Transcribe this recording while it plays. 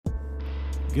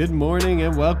Good morning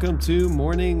and welcome to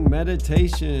Morning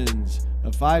Meditations,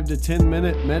 a 5 to 10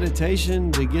 minute meditation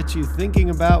to get you thinking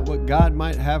about what God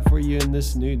might have for you in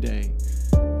this new day.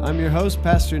 I'm your host,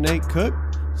 Pastor Nate Cook,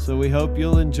 so we hope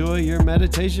you'll enjoy your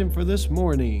meditation for this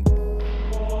morning.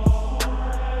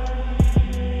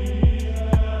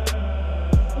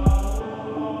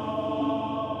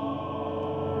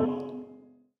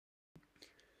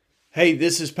 Hey,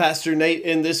 this is Pastor Nate,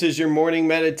 and this is your morning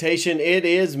meditation. It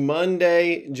is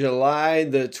Monday, July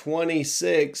the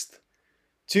 26th,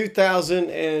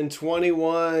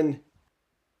 2021.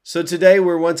 So today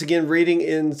we're once again reading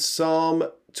in Psalm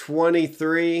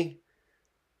 23.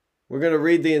 We're going to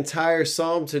read the entire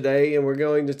psalm today, and we're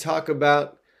going to talk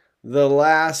about the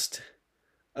last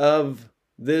of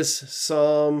this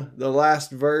psalm, the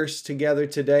last verse together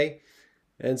today.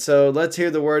 And so let's hear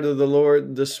the word of the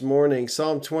Lord this morning.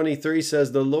 Psalm 23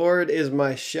 says, "The Lord is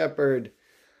my shepherd.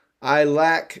 I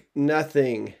lack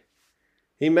nothing.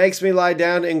 He makes me lie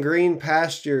down in green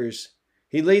pastures.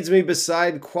 He leads me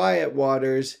beside quiet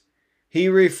waters. He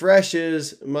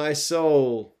refreshes my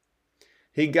soul.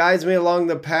 He guides me along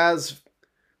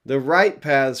the right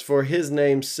paths for his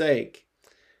name's sake.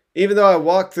 Even though I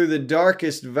walk through the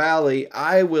darkest valley,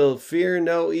 I will fear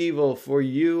no evil, for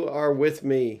you are with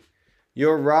me.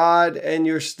 Your rod and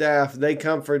your staff, they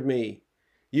comfort me.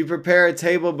 You prepare a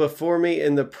table before me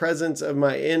in the presence of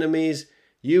my enemies.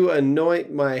 You anoint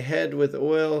my head with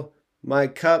oil. My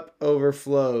cup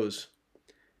overflows."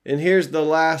 And here's the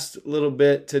last little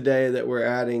bit today that we're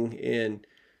adding in.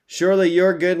 "Surely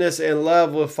your goodness and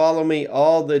love will follow me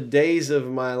all the days of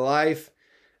my life,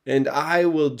 and I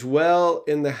will dwell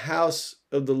in the house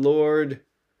of the Lord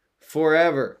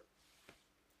forever."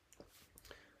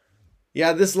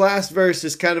 Yeah, this last verse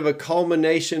is kind of a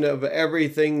culmination of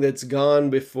everything that's gone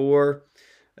before.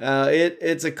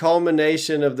 It's a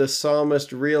culmination of the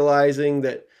psalmist realizing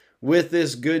that with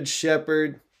this good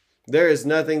shepherd, there is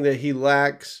nothing that he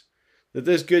lacks, that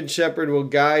this good shepherd will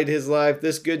guide his life.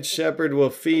 This good shepherd will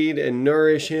feed and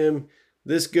nourish him.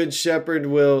 This good shepherd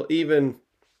will even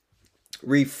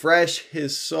refresh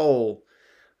his soul.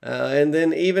 And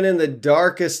then even in the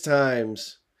darkest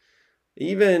times,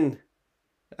 even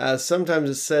sometimes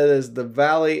it's said as the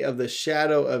valley of the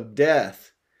shadow of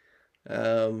death,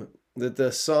 that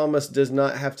the psalmist does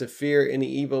not have to fear any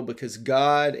evil because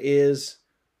God is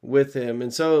with him.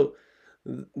 And so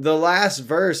the last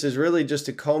verse is really just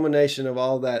a culmination of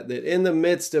all that, that in the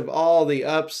midst of all the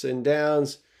ups and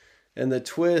downs and the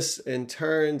twists and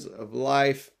turns of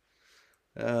life,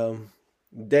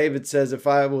 David says, "If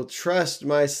I will trust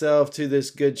myself to this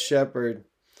good shepherd,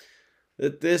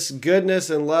 that this goodness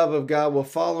and love of God will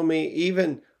follow me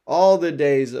even all the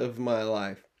days of my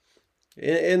life.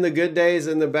 In the good days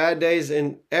and the bad days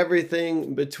and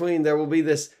everything between, there will be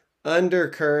this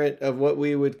undercurrent of what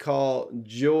we would call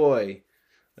joy,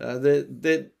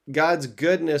 that God's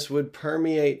goodness would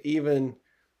permeate even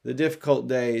the difficult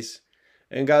days,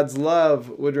 and God's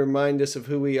love would remind us of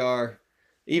who we are,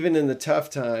 even in the tough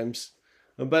times.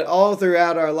 But all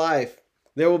throughout our life,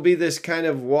 there will be this kind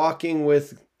of walking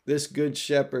with this good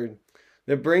shepherd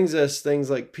that brings us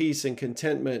things like peace and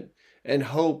contentment and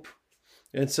hope.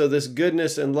 And so this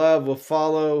goodness and love will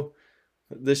follow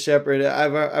the shepherd.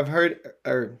 I've heard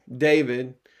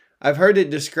it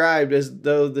described as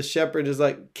though the shepherd is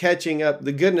like catching up,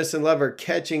 the goodness and love are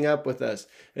catching up with us.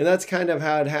 And that's kind of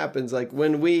how it happens. Like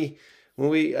when we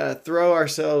throw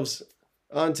ourselves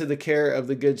onto the care of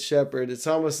the good shepherd, it's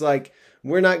almost like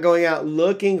we're not going out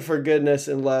looking for goodness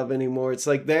and love anymore. It's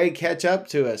like they catch up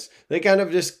to us. They kind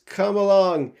of just come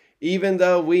along, even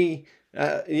though we,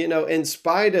 in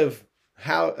spite of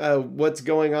how what's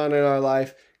going on in our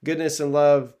life, goodness and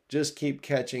love just keep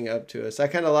catching up to us. I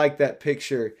kind of like that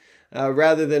picture,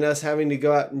 rather than us having to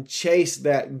go out and chase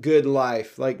that good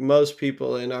life like most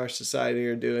people in our society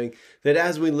are doing. That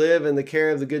as we live in the care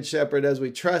of the good shepherd, as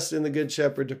we trust in the good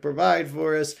shepherd to provide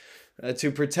for us, to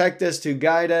protect us, to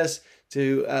guide us,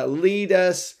 to lead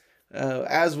us,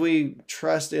 as we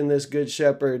trust in this good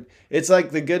shepherd, it's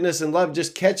like the goodness and love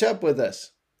just catch up with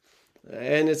us.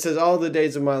 And it says, all the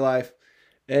days of my life,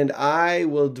 and I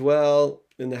will dwell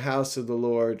in the house of the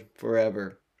Lord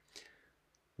forever.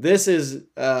 This is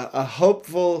a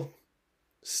hopeful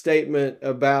statement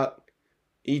about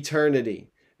eternity.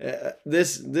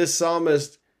 This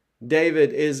psalmist,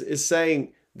 David, is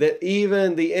saying that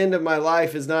even the end of my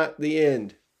life is not the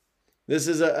end. This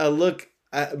is a look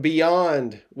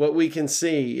beyond what we can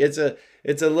see. It's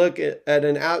a look at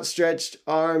an outstretched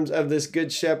arms of this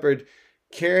good shepherd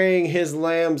carrying his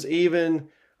lambs even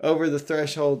over the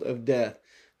threshold of death.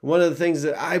 One of the things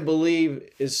that I believe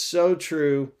is so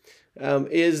true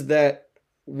is that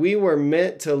we were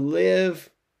meant to live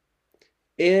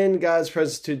in God's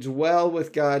presence, to dwell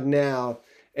with God now.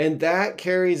 And that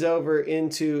carries over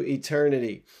into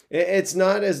eternity. It's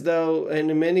not as though,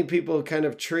 and many people kind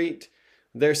of treat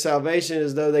their salvation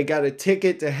as though they got a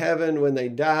ticket to heaven when they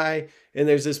die, and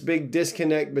there's this big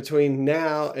disconnect between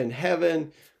now and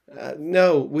heaven.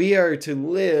 No, we are to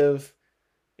live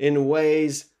in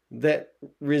ways that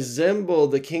resemble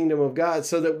the kingdom of God,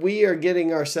 so that we are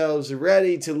getting ourselves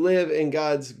ready to live in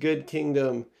God's good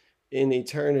kingdom in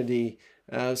eternity.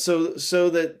 So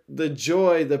that the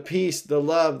joy, the peace, the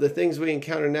love, the things we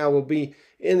encounter now will be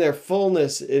in their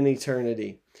fullness in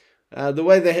eternity. The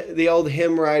way the old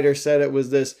hymn writer said it was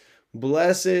this: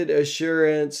 blessed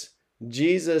assurance,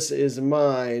 Jesus is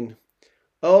mine.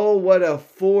 Oh, what a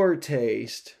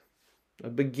foretaste, a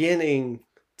beginning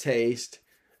taste,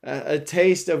 a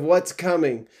taste of what's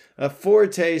coming, a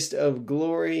foretaste of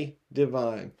glory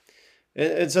divine.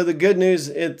 And so the good news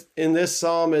in this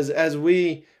psalm is, as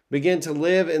we begin to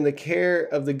live in the care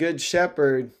of the Good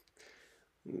Shepherd,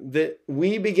 that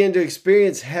we begin to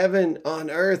experience heaven on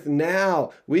earth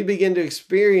now. We begin to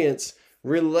experience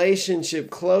relationship,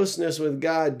 closeness with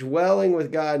God, dwelling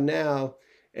with God now.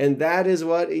 And that is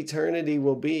what eternity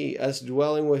will be, us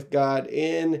dwelling with God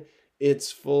in its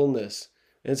fullness.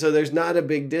 And so there's not a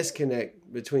big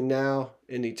disconnect between now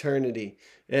and eternity.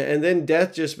 And then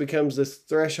death just becomes this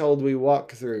threshold we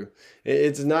walk through.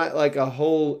 It's not like a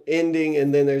whole ending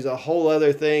and then there's a whole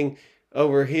other thing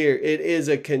over here. It is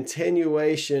a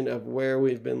continuation of where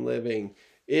we've been living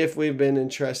if we've been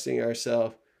entrusting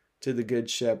ourselves to the Good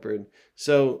Shepherd.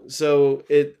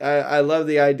 I love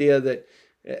the idea that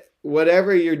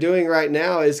whatever you're doing right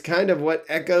now is kind of what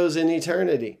echoes in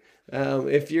eternity.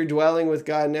 If you're dwelling with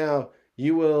God now,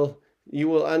 you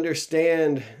will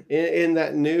understand in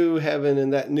that new heaven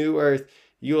and that new earth,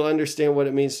 you will understand what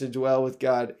it means to dwell with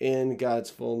God in God's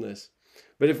fullness.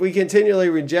 But if we continually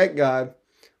reject God,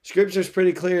 Scripture is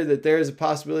pretty clear that there is a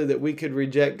possibility that we could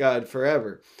reject God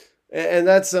forever. And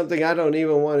that's something I don't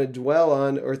even want to dwell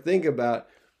on or think about.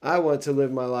 I want to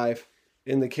live my life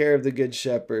in the care of the Good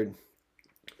Shepherd,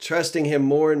 trusting Him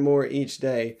more and more each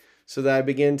day, so that I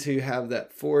begin to have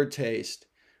that foretaste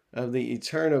of the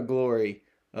eternal glory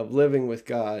of living with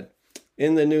God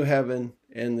in the new heaven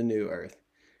and the new earth.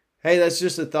 Hey, that's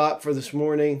just a thought for this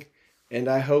morning, and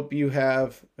I hope you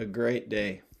have a great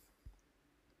day.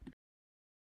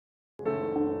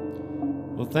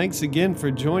 Well, thanks again for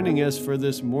joining us for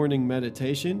this morning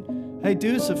meditation. Hey,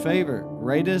 do us a favor,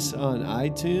 rate us on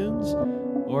iTunes,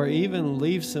 or even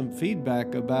leave some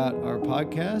feedback about our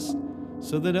podcast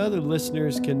so that other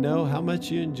listeners can know how much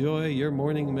you enjoy your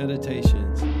morning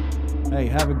meditations. Hey,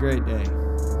 have a great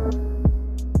day.